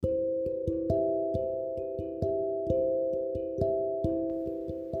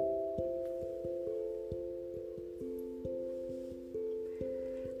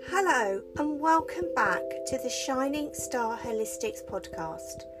Hello and welcome back to the Shining Star Holistics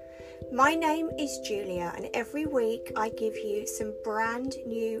podcast. My name is Julia and every week I give you some brand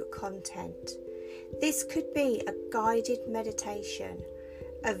new content. This could be a guided meditation,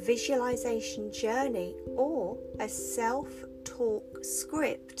 a visualization journey, or a self-talk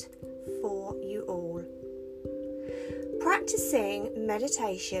script for you all. Practicing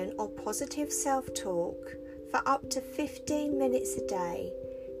meditation or positive self-talk for up to 15 minutes a day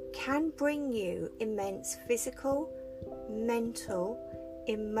can bring you immense physical, mental,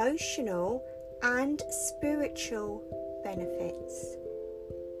 emotional, and spiritual benefits.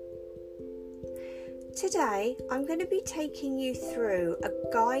 Today, I'm going to be taking you through a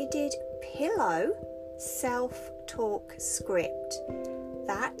guided pillow self-talk script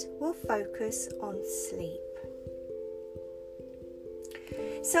that will focus on sleep.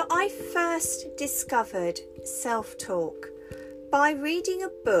 So I first discovered self-talk by reading a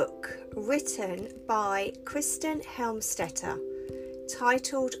book written by Kristen Helmstetter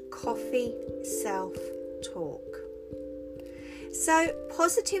titled Coffee Self-Talk. So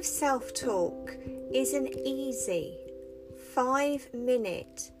positive self-talk is an easy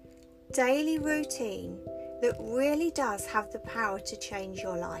 5-minute daily routine that really does have the power to change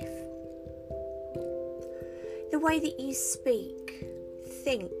your life. The way that you speak,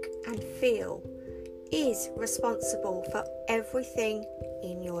 think and feel is responsible for everything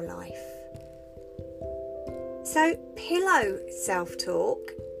in your life. So pillow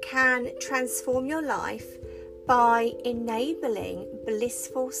self-talk can transform your life by enabling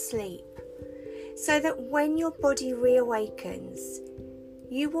blissful sleep so that when your body reawakens,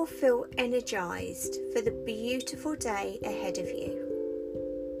 you will feel energized for the beautiful day ahead of you.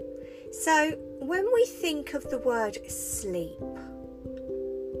 So when we think of the word sleep,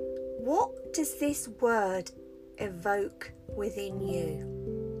 what does this word evoke within you?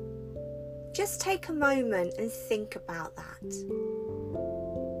 Just take a moment and think about that.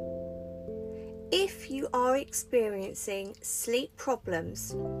 If you are experiencing sleep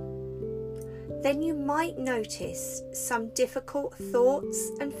problems, then you might notice some difficult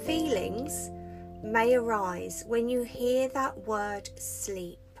thoughts and feelings may arise when you hear that word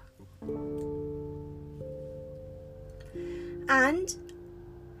sleep. And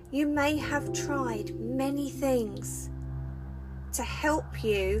you may have tried many things to help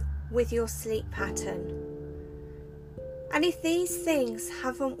you with your sleep pattern. And if these things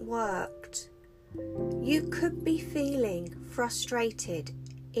haven't worked, you could be feeling frustrated,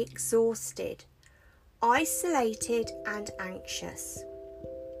 exhausted, isolated and anxious.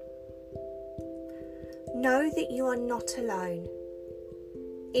 Know that you are not alone.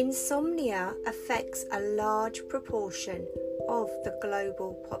 Insomnia affects a large proportion of the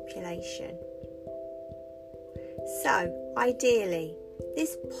global population. So, ideally,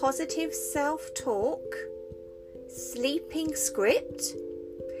 this positive self-talk sleeping script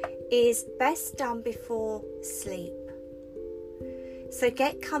is best done before sleep. So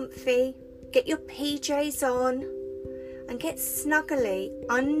get comfy, get your PJs on and get snuggly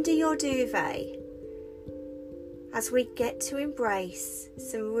under your duvet as we get to embrace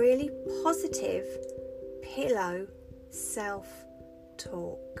some really positive pillow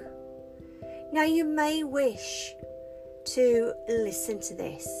self-talk. Now you may wish to listen to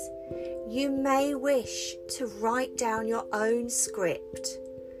this. You may wish to write down your own script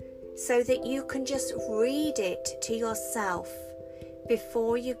so that you can just read it to yourself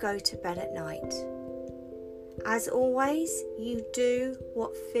before you go to bed at night. As always, you do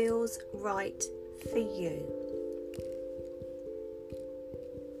what feels right for you.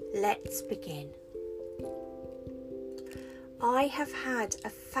 Let's begin. I have had a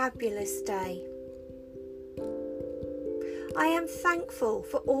fabulous day. I am thankful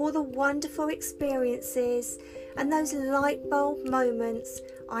for all the wonderful experiences and those light bulb moments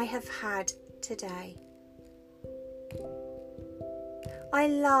I have had today. I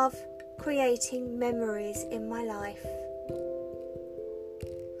love creating memories in my life.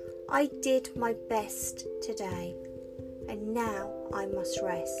 I did my best today, and now I must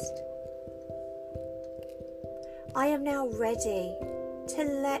rest. I am now ready to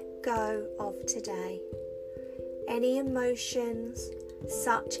let go of today. Any emotions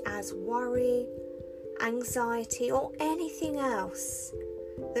such as worry, anxiety, or anything else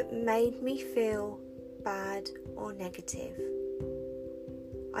that made me feel bad or negative.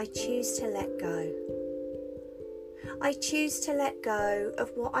 I choose to let go. I choose to let go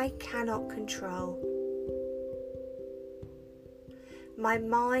of what I cannot control. My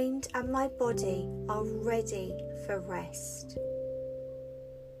mind and my body are ready for rest.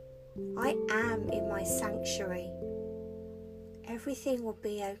 I am in my sanctuary. Everything will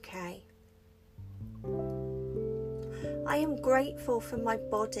be okay. I am grateful for my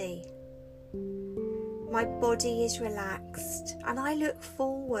body. My body is relaxed and I look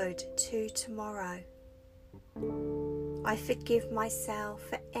forward to tomorrow. I forgive myself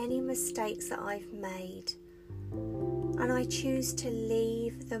for any mistakes that I've made, and I choose to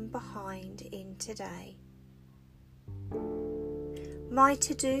leave them behind in today. My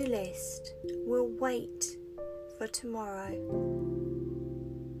to-do list will wait for tomorrow.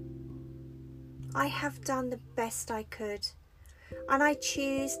 I have done the best I could, and I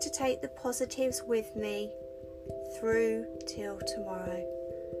choose to take the positives with me through till tomorrow.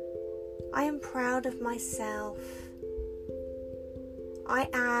 I am proud of myself. I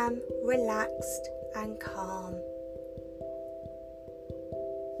am relaxed and calm.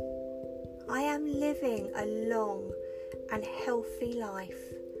 I am living a long and healthy life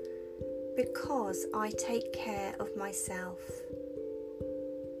because I take care of myself.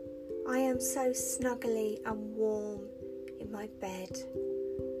 I am so snuggly and warm in my bed,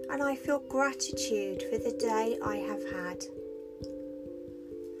 and I feel gratitude for the day I have had.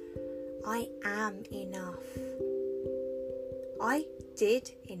 I am enough. I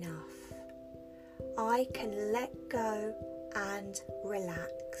did enough. I can let go and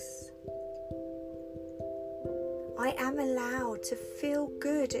relax. I am allowed to feel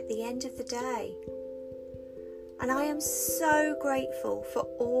good at the end of the day. And I am so grateful for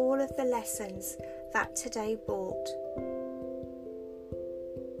all of the lessons that today brought.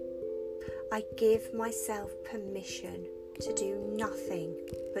 I give myself permission to do nothing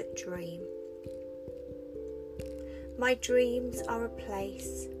but dream. My dreams are a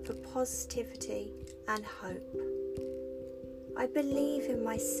place for positivity and hope. I believe in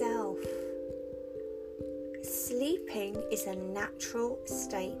myself. Sleeping is a natural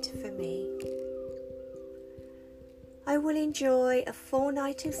state for me. I will enjoy a full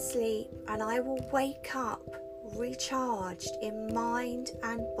night of sleep and I will wake up recharged in mind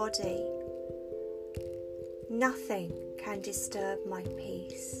and body. Nothing can disturb my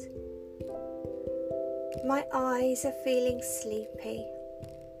peace. My eyes are feeling sleepy.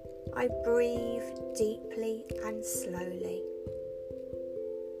 I breathe deeply and slowly.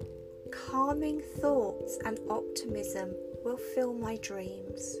 Calming thoughts and optimism will fill my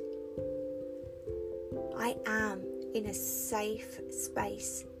dreams. I am in a safe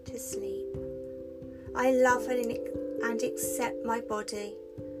space to sleep. I love and accept my body.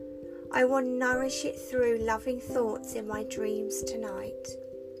 I will nourish it through loving thoughts in my dreams tonight.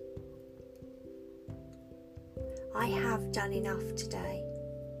 I have done enough today.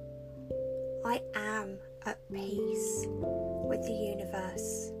 I am at peace with the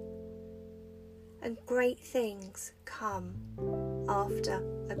universe. And great things come after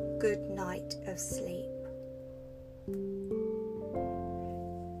a good night of sleep.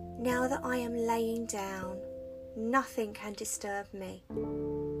 Now that I am laying down, nothing can disturb me.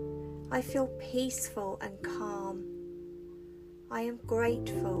 I feel peaceful and calm. I am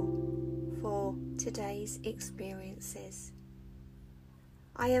grateful for today's experiences.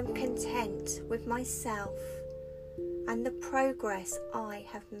 I am content with myself and the progress I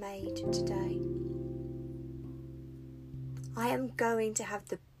have made today. I am going to have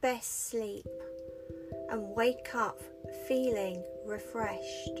the best sleep and wake up feeling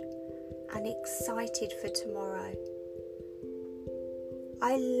refreshed and excited for tomorrow.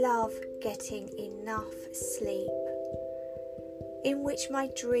 I love getting enough sleep in which my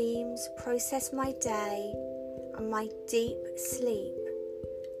dreams process my day, and my deep sleep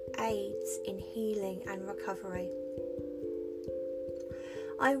aids in healing and recovery.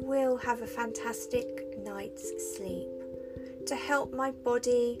 I will have a fantastic night's sleep to help my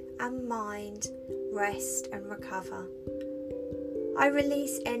body and mind rest and recover. I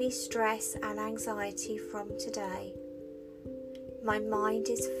release any stress and anxiety from today. My mind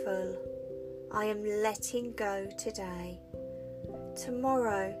is full. I am letting go today.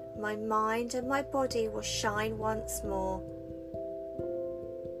 Tomorrow, my mind and my body will shine once more.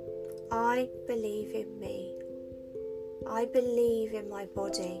 I believe in me. I believe in my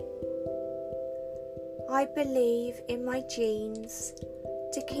body. I believe in my genes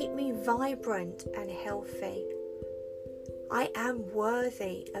to keep me vibrant and healthy. I am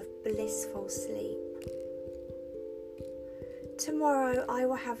worthy of blissful sleep. Tomorrow I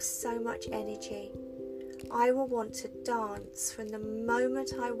will have so much energy. I will want to dance from the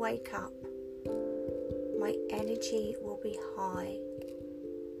moment I wake up. My energy will be high.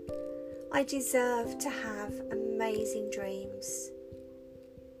 I deserve to have amazing dreams.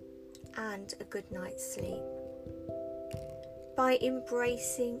 and a good night's sleep. By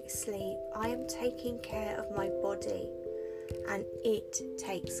embracing sleep, I am taking care of my body and it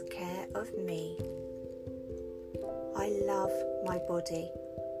takes care of me. I love my body.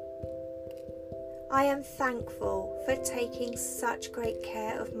 I am thankful for taking such great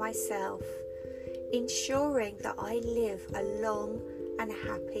care of myself, ensuring that I live a long and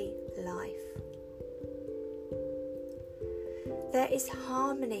happy life. There is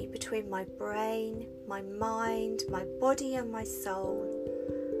harmony between my brain, my mind, my body and my soul.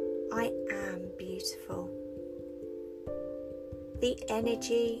 I am beautiful. The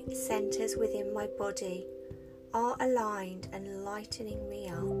energy centers within my body are aligned and lightening me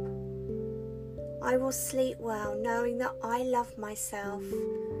up. I will sleep well knowing that I love myself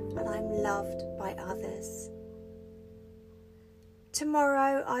and I'm loved by others.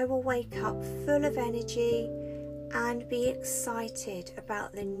 Tomorrow I will wake up full of energy and be excited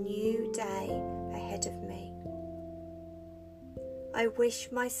about the new day ahead of me. I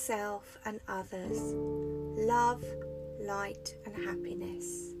wish myself and others love, light and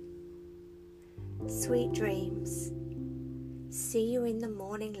happiness. Sweet dreams. See you in the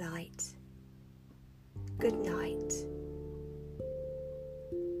morning light. Good night.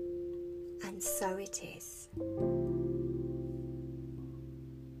 And so it is.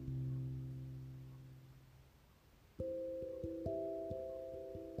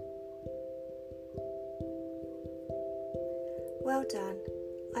 Well done.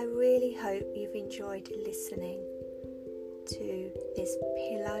 I really hope you've enjoyed listening to this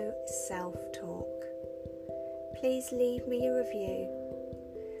pillow self-talk. Please leave me a review,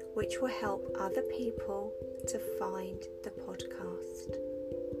 which will help other people to find the podcast.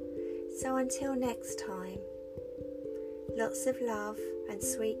 So until next time, lots of love and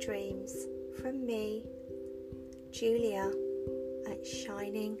sweet dreams from me, Julia, at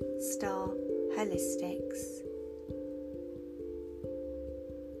Shining Star Holistics.